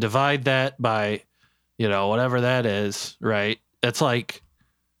 You know, divide that by, you know, whatever that is, right? It's like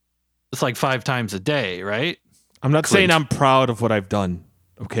 5 times a day, right? I'm not saying I'm proud of what I've done,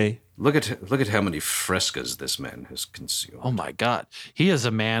 okay? Look at how many frescas this man has consumed. Oh my God. He is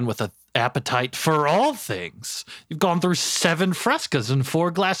a man with an appetite for all things. You've gone through 7 frescas and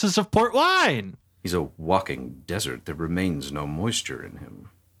 4 glasses of port wine. He's a walking desert. There remains no moisture in him.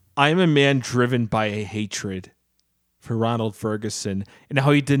 I am a man driven by a hatred for Ronald Ferguson and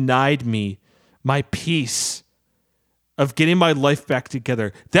how he denied me my peace of getting my life back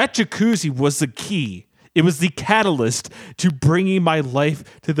together. That jacuzzi was the key. It was the catalyst to bringing my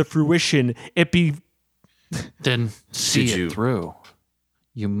life to the fruition. Then see it through.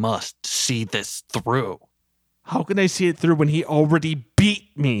 You must see this through. How can I see it through when he already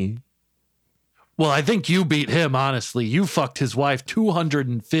beat me? Well, I think you beat him, honestly. You fucked his wife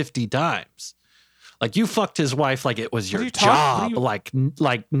 250 times. Like, you fucked his wife like it was your job. Like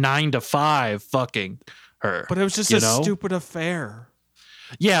 9 to 5 fucking her. But it was just a stupid affair.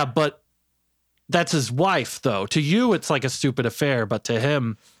 Yeah, but that's his wife, though. To you, it's like a stupid affair, but to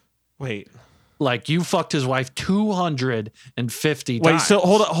him... Wait. Like, you fucked his wife 250 times. Wait, so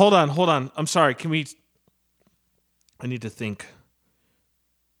hold on. I'm sorry. I need to think.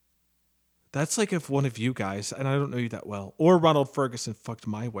 That's like if one of you guys, and I don't know you that well, or Ronald Ferguson fucked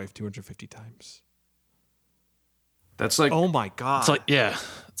my wife 250 times. That's like... Oh my God.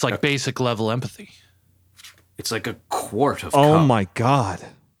 It's like basic level empathy. It's like a quart of Oh cum. my God.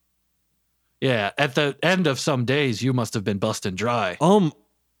 Yeah, at the end of some days, you must have been busting dry. Oh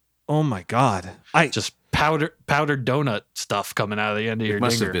my God. Just powdered donut stuff coming out of the end of your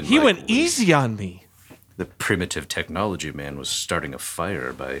dinger. He went easy on me. The primitive technology man was starting a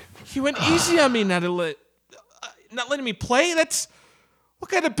fire by... He went easy on me, not letting me play. What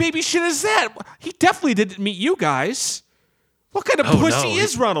kind of baby shit is that? He definitely didn't meet you guys. What kind of pussy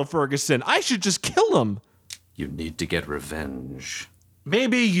is Ronald Ferguson? I should just kill him. You need to get revenge.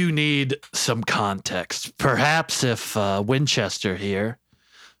 Maybe you need some context. Perhaps if Winchester here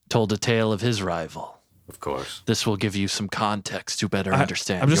told a tale of his rival. Of course. This will give you some context to better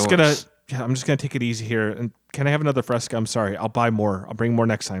understand I'm just yours. gonna take it easy here. And can I have another Fresca? I'm sorry. I'll buy more. I'll bring more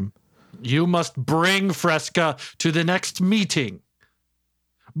next time. You must bring Fresca to the next meeting.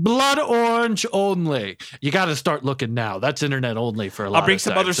 Blood orange only. You got to start looking now. That's internet only for a lot of I'll bring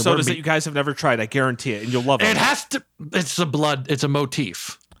some other sodas that you guys have never tried. I guarantee it, and you'll love them. It has to. It's a blood. It's a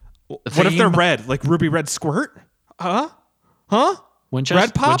motif. What if they're red, like Ruby Red Squirt? Huh? Winchester,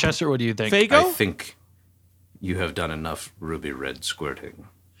 Red Pop? Winchester, what do you think? Fago? I think you have done enough Ruby Red squirting.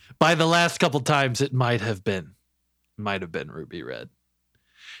 By the last couple times, it might have been Ruby Red.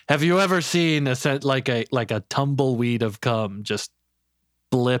 Have you ever seen like a tumbleweed of cum just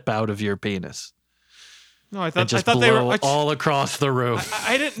blip out of your penis? No, I thought they were all across the room.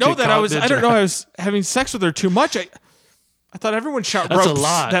 I didn't know that. I don't know. I was having sex with her too much. I thought everyone shot That's a ropes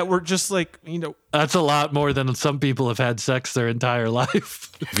lot. that were just like, you know. That's a lot more than some people have had sex their entire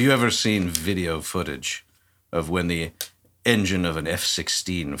life. Have you ever seen video footage of when the engine of an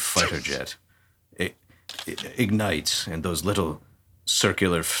F-16 fighter jet ignites and those little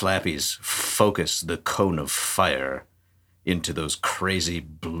circular flappies focus the cone of fire into those crazy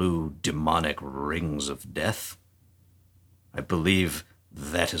blue demonic rings of death? I believe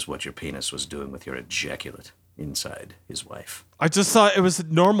that is what your penis was doing with your ejaculate inside his wife. I just thought it was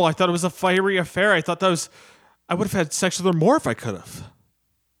normal. I thought it was a fiery affair. I thought I would have had sex with her more if I could have.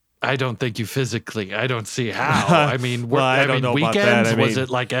 I don't think you physically. I don't see how. I mean, Well, I don't know about weekends. that. I Was mean- it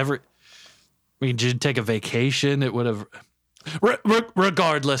like every? I mean, did you take a vacation? It would have.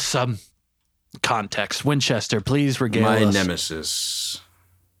 Regardless, context. Winchester, please regale My us. nemesis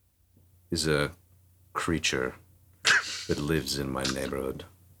is a creature that lives in my neighborhood.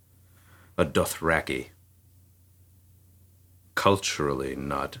 A Dothraki. Culturally,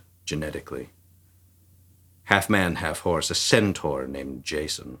 not genetically. Half man, half horse. A centaur named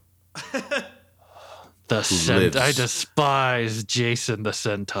Jason. I lives. despise Jason the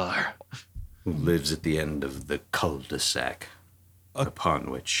Centaur. Who lives at the end of the cul-de-sac upon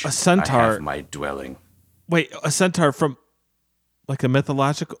which a centaur- I have my dwelling. Wait, a centaur from like a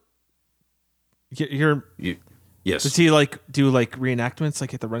mythological. Yes. Does he like do like reenactments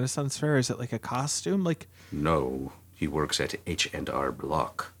like at the Renaissance Fair? Is it like a costume? Like No, he works at H&R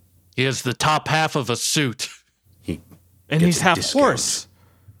Block. He has the top half of a suit. He and gets he's a half discount. horse.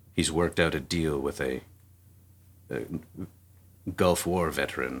 He's worked out a deal with a Gulf War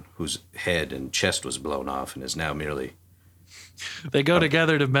veteran whose head and chest was blown off and is now merely They go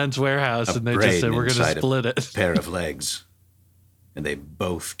together to Men's Warehouse a and they just brain say, we're going to inside split a it. pair of legs. And they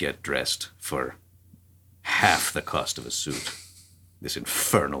both get dressed for half the cost of a suit. This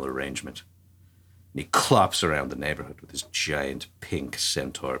infernal arrangement. And he clops around the neighborhood with his giant pink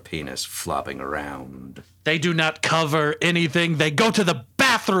centaur penis flopping around. They do not cover anything. They go to the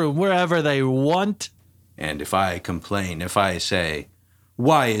bathroom wherever they want. And if I complain, if I say,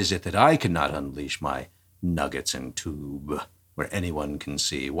 why is it that I cannot unleash my nuggets and tube where anyone can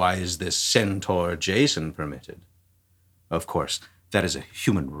see? Why is this centaur Jason permitted? Of course, that is a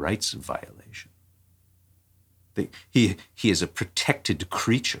human rights violation. He is a protected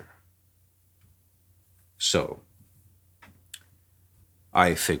creature. So,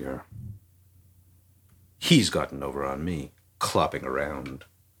 I figure he's gotten over on me, clopping around.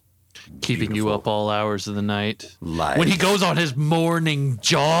 Keeping you Beautiful. up all hours of the night. Live. When he goes on his morning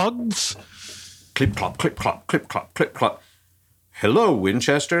jogs. Clip clop, clip clop, clip clop, clip clop. Hello,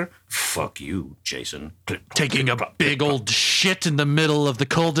 Winchester. Fuck you, Jason. Clip clop, Taking clip a clop, big clip clop. old shit in the middle of the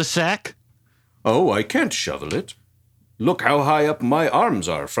cul-de-sac. Oh, I can't shovel it. Look how high up my arms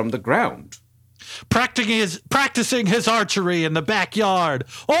are from the ground. Practicing his archery in the backyard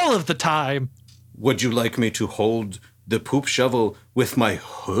all of the time. Would you like me to hold the poop shovel with my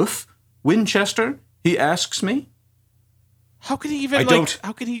hoof, Winchester? He asks me. How could he even I like? don't-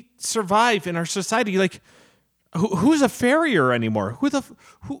 How could he survive in our society? Like, who's a farrier anymore?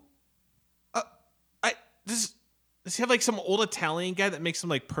 Does he have like some old Italian guy that makes some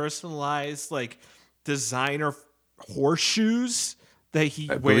like personalized like designer horseshoes that he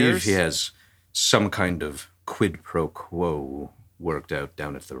I wears? believe he has some kind of quid pro quo worked out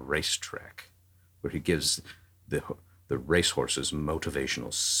down at the racetrack, where he gives the racehorses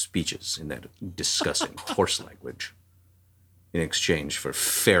motivational speeches in that disgusting horse language in exchange for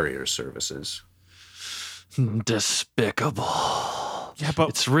farrier services. Despicable. Yeah, but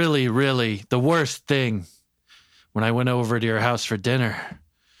It's really, really the worst thing when I went over to your house for dinner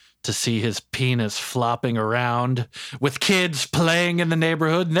to see his penis flopping around with kids playing in the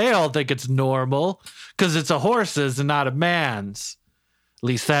neighborhood, and they all think it's normal because it's a horse's and not a man's. At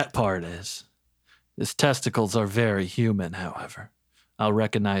least that part is. His testicles are very human, however. I'll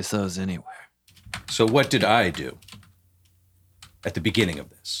recognize those anywhere. So what did I do at the beginning of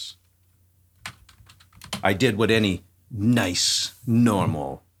this? I did what any nice,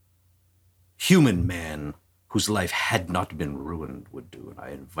 normal, human man whose life had not been ruined would do, and I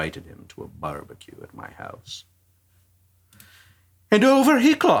invited him to a barbecue at my house. And over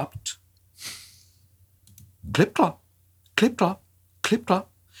he clopped. Clip clop, clip clop, clip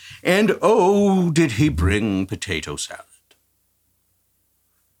clop. And oh, did he bring potato salad.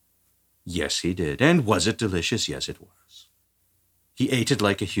 Yes, he did. And was it delicious? Yes, it was. He ate it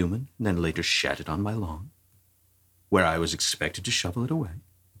like a human, and then later shat it on my lawn, where I was expected to shovel it away.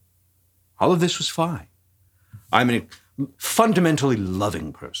 All of this was fine. I'm a fundamentally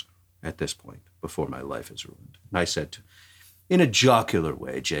loving person at this point, before my life is ruined. And I said, in a jocular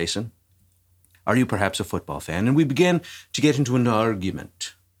way, Jason, Are you perhaps a football fan? And we began to get into an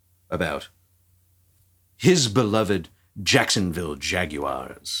argument about his beloved Jacksonville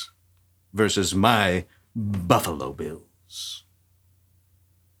Jaguars versus my Buffalo Bills.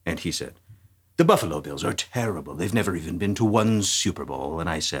 And he said, the Buffalo Bills are terrible. They've never even been to one Super Bowl. And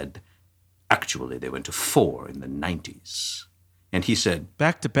I said, actually, they went to 4 in the 90s. And he said,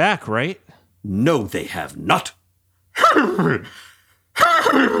 Back to back, right? no, they have not.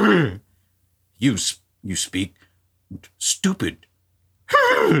 You speak stupid.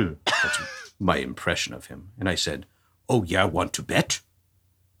 That's my impression of him. And I said, oh, yeah, want to bet?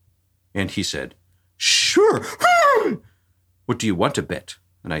 And he said, sure. What do you want to bet?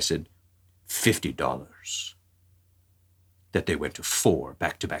 And I said, $50. That they went to 4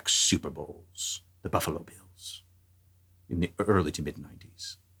 back-to-back Super Bowls, the Buffalo Bills, in the early to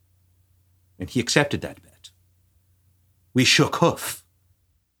mid-90s. And he accepted that bet. We shook hoof.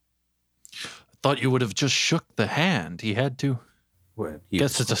 Thought you would have just shook the hand. He had to. Well,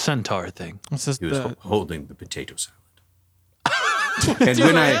 Guess it's a centaur thing. What's this? he was holding the potato salad.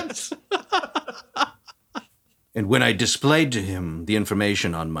 And when I displayed to him the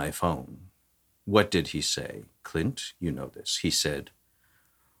information on my phone, what did he say? Clint, you know this. He said,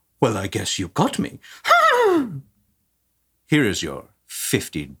 well, I guess you got me. Here is your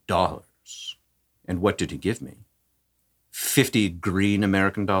 $50. And what did he give me? 50 green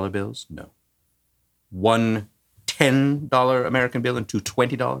American dollar bills? No. 1 $10 American bill and 2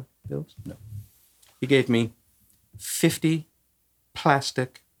 $20 bills? No. He gave me 50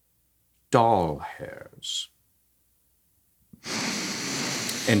 plastic doll hairs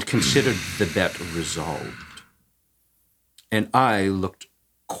and considered the bet resolved. And I looked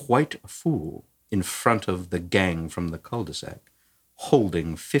quite a fool in front of the gang from the cul-de-sac,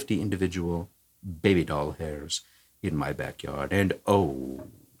 holding 50 individual baby doll hairs in my backyard. And oh,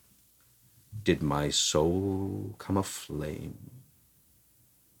 did my soul come aflame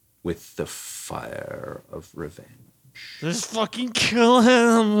with the fire of revenge. Just fucking kill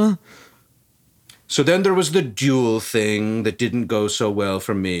him. So then there was the duel thing that didn't go so well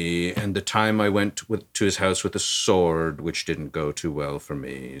for me, and the time I went to his house with a sword, which didn't go too well for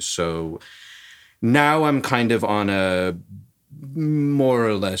me. So now I'm kind of on a more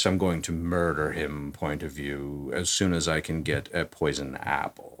or less I'm going to murder him point of view as soon as I can get a poison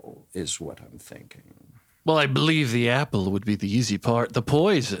apple, is what I'm thinking. Well, I believe the apple would be the easy part. The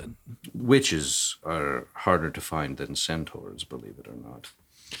poison. Witches are harder to find than centaurs, believe it or not.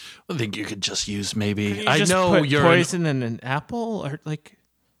 I think you could just use maybe. You I just know put you're poison in an apple, or like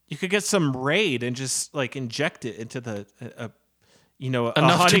you could get some Raid and just like inject it into the,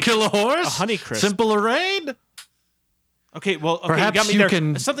 enough to kill a horse. A Honeycrisp. Simple raid. Okay, well, okay, Perhaps you got me you there.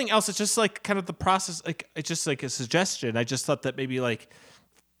 can- Something else. It's just like kind of the process. Like it's just like a suggestion. I just thought that maybe like,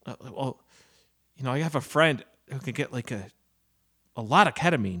 I have a friend who could get like a lot of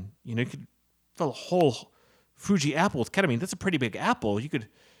ketamine. You could fill a whole Fuji apple with ketamine. That's a pretty big apple. You could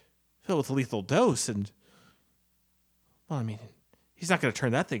fill with a lethal dose, and he's not going to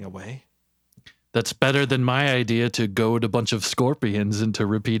turn that thing away. That's better than my idea to goad a bunch of scorpions into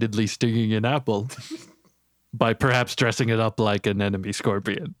repeatedly stinging an apple by perhaps dressing it up like an enemy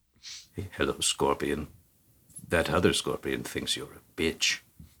scorpion. Hey, hello, Scorpion. That other Scorpion thinks you're a bitch.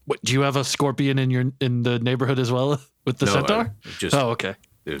 What, do you have a scorpion in the neighborhood as well with the No, centaur? okay.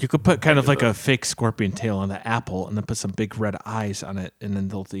 You could put kind of like a fake scorpion tail on the apple, and then put some big red eyes on it, and then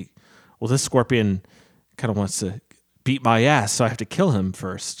they'll think, well, this scorpion kind of wants to beat my ass, so I have to kill him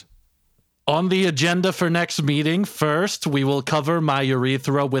first. On the agenda for next meeting, first, we will cover my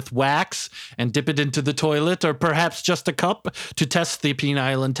urethra with wax and dip it into the toilet, or perhaps just a cup, to test the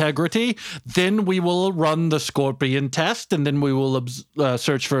penile integrity. Then we will run the scorpion test, and then we will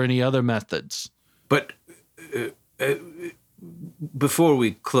search for any other methods. But before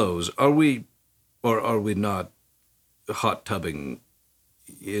we close, are we or are we not hot tubbing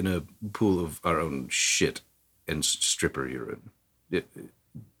in a pool of our own shit and stripper urine?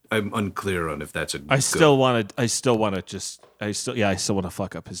 I'm unclear on if that's a. I still want to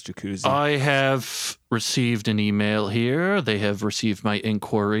fuck up his jacuzzi. I have received an email here. They have received my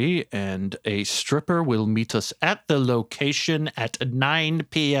inquiry, and a stripper will meet us at the location at 9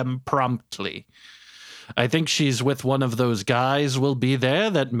 p.m. promptly. I think she's with one of those guys will be there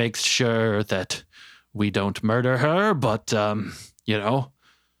that makes sure that we don't murder her, but,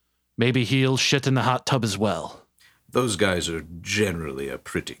 maybe he'll shit in the hot tub as well. Those guys are generally a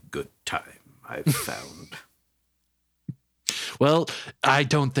pretty good time, I've found. Well, I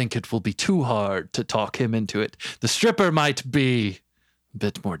don't think it will be too hard to talk him into it. The stripper might be a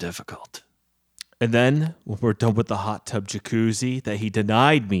bit more difficult. And then when we're done with the hot tub jacuzzi that he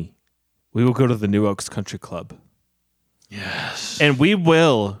denied me we will go to the New Oaks Country Club. Yes. And we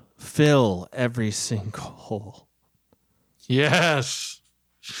will fill every single hole Yes.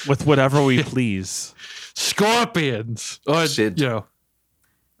 with whatever we please. Scorpions. Or, Sid. you know,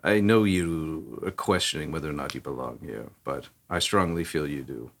 I know you are questioning whether or not you belong here, but I strongly feel you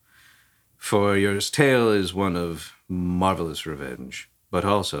do. For your tale is one of marvelous revenge, but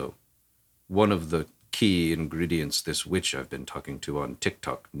also one of the key ingredients this witch I've been talking to on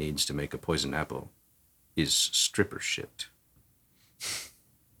TikTok needs to make a poison apple is stripper shit.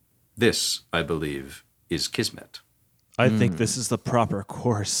 This, I believe, is kismet. I think this is the proper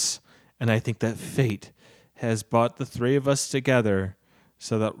course, and I think that fate has brought the three of us together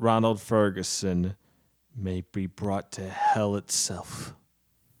so that Ronald Ferguson may be brought to hell itself.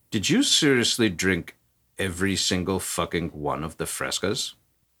 Did you seriously drink every single fucking one of the frescas?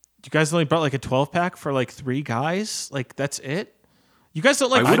 You guys only brought like a 12-pack for like 3 guys? Like, that's it? You guys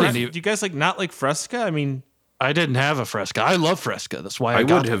don't like I wouldn't do you guys like not like Fresca? I mean, I didn't have a Fresca. I love Fresca. That's why I I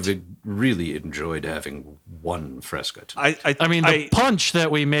got would it. have really enjoyed having one fresca tonight. I mean, the punch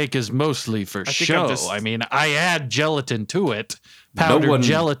that we make is mostly for think I'm show. just- I mean, I add gelatin to it, powdered one-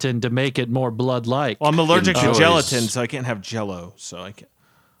 gelatin to make it more blood-like. well, I'm allergic to enjoys- gelatin, so I can't have Jello. So I can't.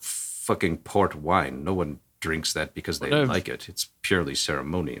 Fucking port wine. No one drinks that because they Whatever. like it. It's purely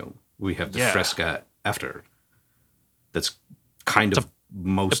ceremonial. We have the Yeah. fresca after. That's kind of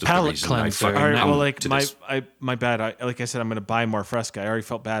most of the palate reason I cleanser. fucking All right, come well, like to my this. my bad. Like I said, I'm going to buy more Fresca. I already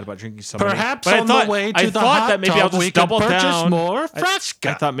felt bad about drinking so many. Perhaps But I on thought- the way I to the thought hot that maybe tub, I'll just we could double purchase down. more I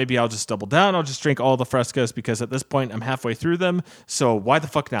Fresca. thought maybe I'll just double down. I'll just drink all the Frescas because at this point I'm halfway through them. So why the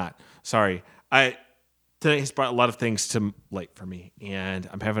fuck not? Sorry. Today has brought a lot of things to light for me, and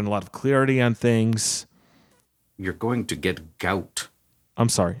I'm having a lot of clarity on things. You're going to get gout. I'm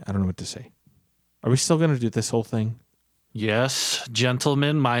sorry. I don't know what to say. Are we still going to do this whole thing? Yes,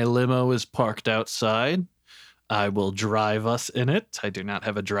 gentlemen, my limo is parked outside. I will drive us in it. I do not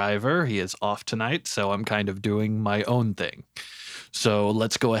have a driver. He is off tonight, so I'm kind of doing my own thing. So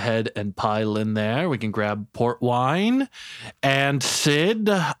let's go ahead and pile in there. We can grab port wine. And Sid,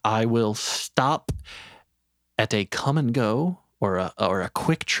 I will stop at a come and go or a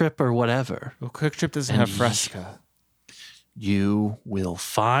quick trip or whatever. Well, Quick Trip doesn't And have Fresca. You will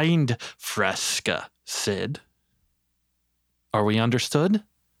find Fresca, Sid. Are we understood?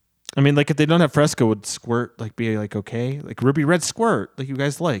 I mean, like if they don't have Fresca, would Squirt like be like okay? Like Ruby Red Squirt, like you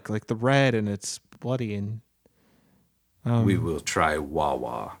guys like the red and it's bloody and. We will try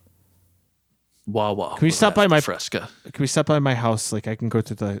Wawa. Wawa. Can we stop by my- Fresca? Can we stop by my house? Like I can go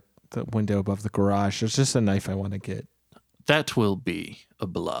to the window above the garage. There's just a knife I want to get. That will be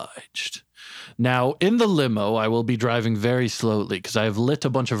obliged. Now, in the limo, I will be driving very slowly because I have lit a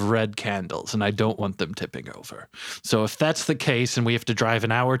bunch of red candles and I don't want them tipping over. So if that's the case and we have to drive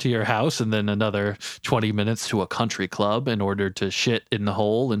an hour to your house and then another 20 minutes to a country club in order to shit in the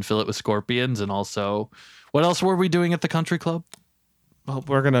hole and fill it with scorpions, and also, what else were we doing at the country club? Well,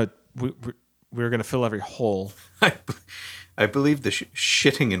 we're gonna fill every hole. I believe the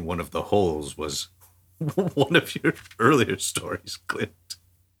shitting in one of the holes was one of your earlier stories, Clint.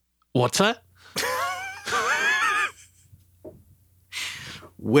 What's that?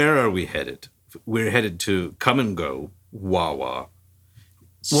 Where are we headed? We're headed to Come and Go, Wawa.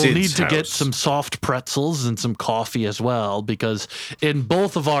 We'll Sid's need to get house. some soft pretzels and some coffee as well, because in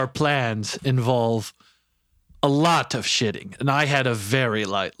both of our plans involve a lot of shitting, and I had a very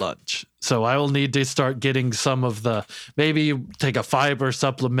light lunch. So I will need to start getting some of the, maybe you take a fiber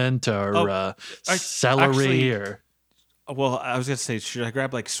supplement or celery actually- or... Well, I was gonna say, should I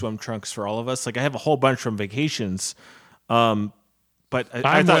grab like swim trunks for all of us? Like I have a whole bunch from vacations. But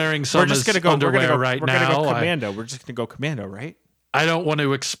I'm thought wearing some we're just as gonna go, underwear we're gonna go, right we're gonna now. go commando. We're just gonna go commando, right? I don't want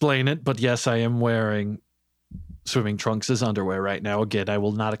to explain it, but yes, I am wearing swimming trunks as underwear right now. Again, I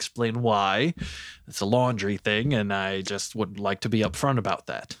will not explain why. It's a laundry thing, and I just would like to be upfront about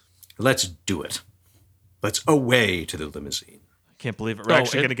that. Let's do it. Let's away to the limousine. I can't believe it. I'm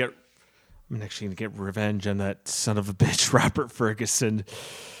actually gonna get revenge on that son of a bitch, Robert Ferguson.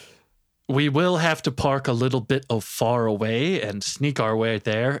 We will have to park a little bit of far away and sneak our way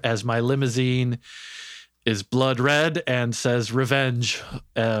there, as my limousine is blood red and says revenge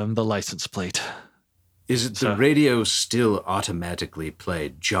on the license plate. Is it the radio still automatically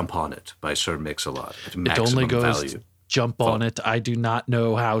played Jump On It by Sir Mix-a-Lot at It maximum only goes value? jump on it. I do not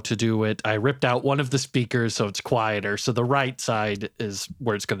know how to do it. I ripped out one of the speakers so it's quieter. So the right side is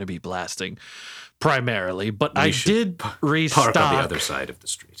where it's going to be blasting primarily. But I should did restock. Park on the other side of the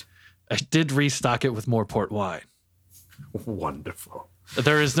street. I did restock it with more port wine. Wonderful.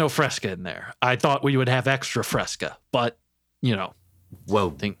 There is no Fresca in there. I thought we would have extra Fresca, but you know,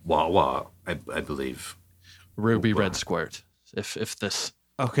 Well, Wawa, I believe. Ruby Red Squirt. If this.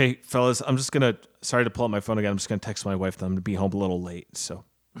 Okay, fellas, I'm just gonna. Sorry to pull up my phone again. I'm just gonna text my wife that I'm gonna be home a little late. So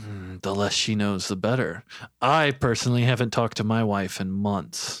The less she knows, the better. I personally haven't talked to my wife in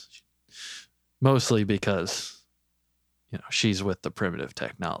months, mostly because, she's with the primitive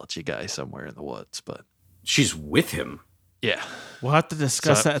technology guy somewhere in the woods. But She's with him. yeah, we'll have to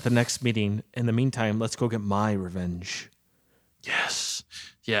discuss that at the next meeting. In the meantime, let's go get my revenge.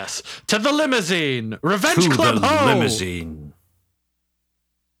 yes, to the limousine, Revenge To Club the ho! limousine.